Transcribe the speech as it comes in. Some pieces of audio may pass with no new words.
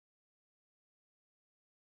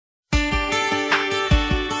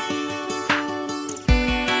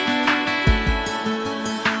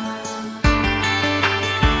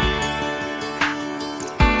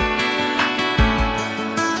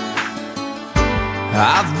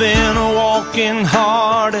I've been a walking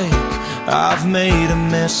heartache, I've made a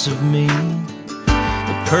mess of me.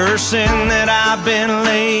 The person that I've been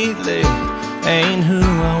lately ain't who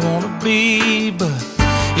I wanna be. But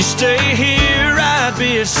you stay here right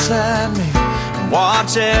beside me and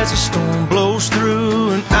watch as the storm blows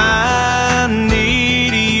through, and I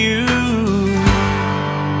need you.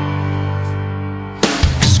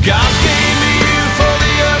 'Cause God gave me you for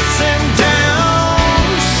the ups and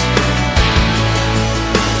downs.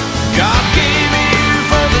 God gave me you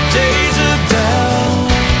for the days of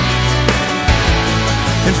doubt,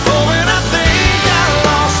 and for when I think I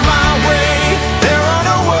lost my way, there are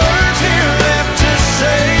no words here left to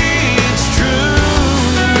say it's true.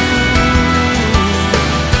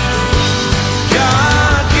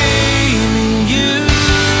 God gave me you,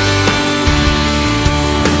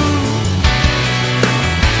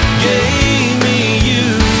 gave me you.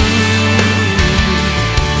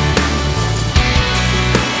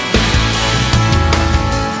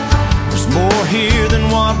 There's more here than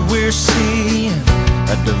what we're seeing,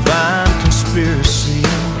 a divine conspiracy,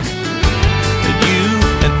 that you,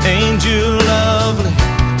 an angel lovely,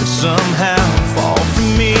 could somehow fall for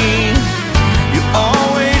me. You'll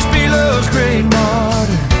always be love's great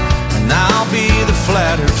martyr, and I'll be the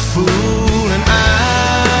flattered fool, and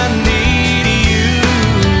I need you.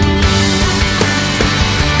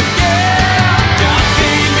 Yeah, God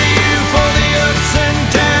gave me you for the ups and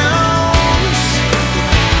downs.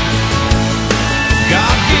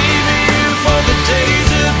 God gave me you for the days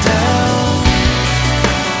of doubt,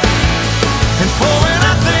 and for when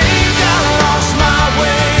I think I lost my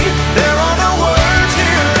way, there are no words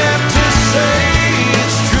here left to say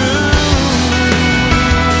it's true.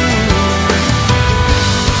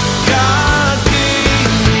 God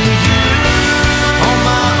gave me you. On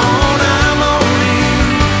my own I'm only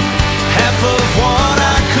half of what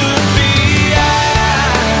I could be. I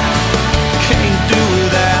can't do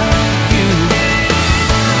without you.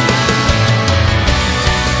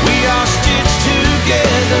 We are stitched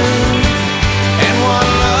together, and what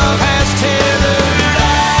love has tethered,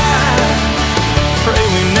 I pray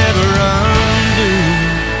we never undo.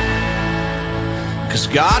 'Cause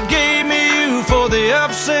God gave me you for the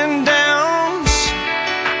ups and downs.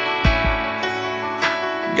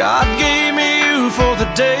 God gave me you for the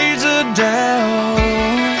days of doubt.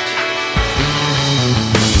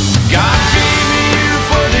 God gave me you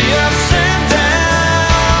for the ups and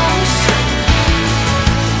downs.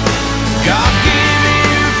 God gave me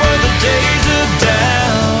you for the days of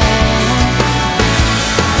doubt,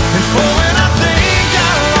 and for when I think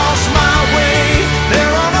I lost my way,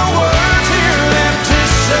 there are no words here left to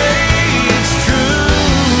say it's true.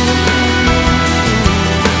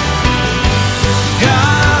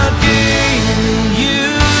 God gave me you,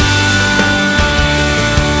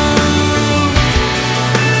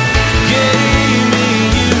 gave me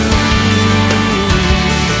you.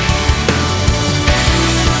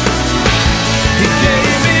 He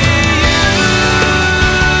gave me you.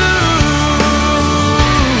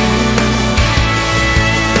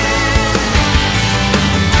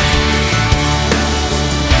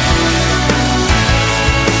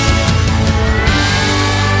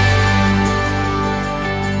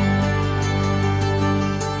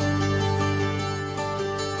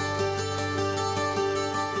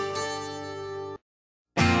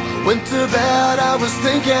 Went to bed, I was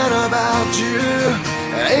thinking about you.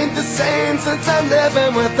 It ain't the same since I'm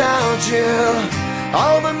living without you.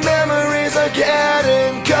 All the memories are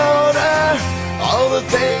getting colder, all the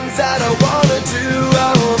things that I wanna do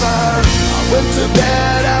over. I went to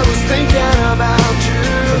bed, I was thinking about you.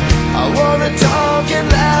 I wanna talk and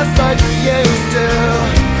laugh like we used to.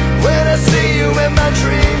 When I see you in my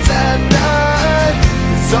dreams at night,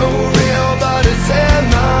 it's so real, but it's in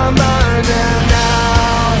my mind. And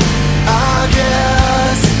now I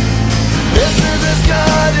guess this is as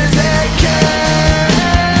good as it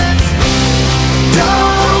gets.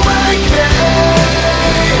 Don't wake me,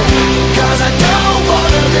 'cause I don't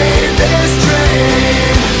wanna leave this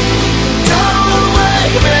dream. Don't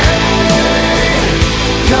wake me,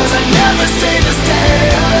 'cause I never seem to stay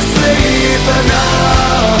asleep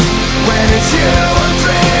enough when it's you I'm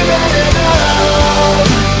dreaming.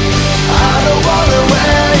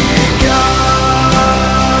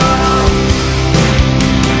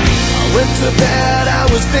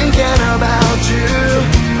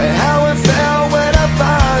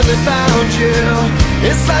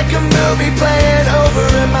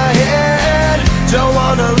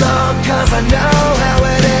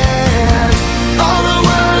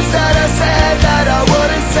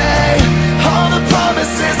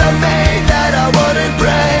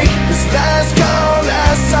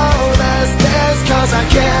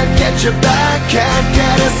 you back, can't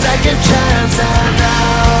get a second chance. And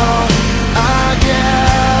now I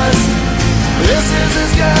guess this is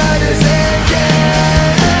as good as it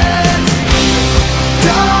gets.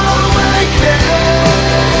 Don't wake me,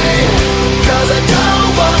 'cause I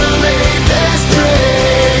don't wanna leave this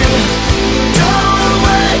dream. Don't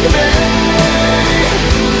wake me,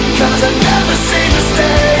 'cause I never seem to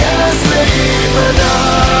stay asleep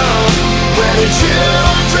enough. When it's you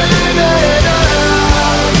I'm dreaming of,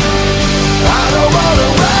 I don't wanna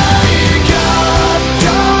wake up.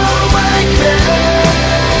 Don't wake me,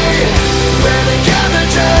 we're together,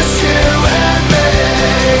 just you and me.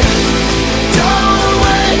 Don't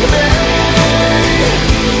wake me,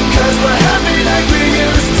 'cause we're happy like we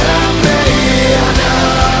used to be. I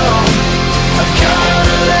know I've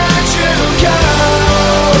gotta let you go,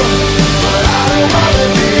 but I don't wanna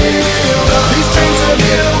be alone. These dreams of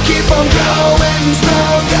you keep on growing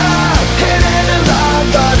stronger. It ain't a lot,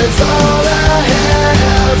 but it's all I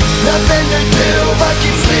have. Nothing to do but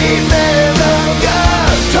keep sleeping longer.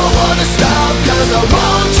 Don't wanna stop 'cause I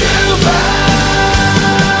want you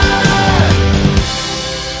back.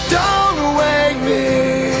 Don't wake me,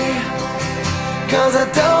 'cause I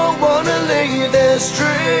don't wanna leave this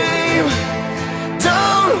dream.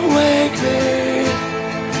 Don't wake me,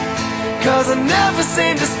 'cause I never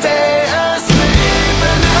seem to stay asleep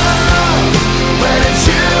enough. When it's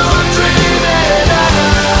you I'm dreaming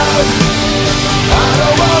of, I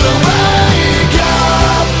don't wanna wake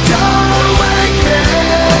up. Don't wake me,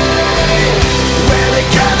 we're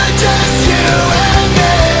together, just you and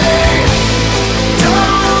me.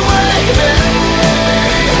 Don't wake me,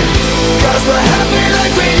 'cause we're happy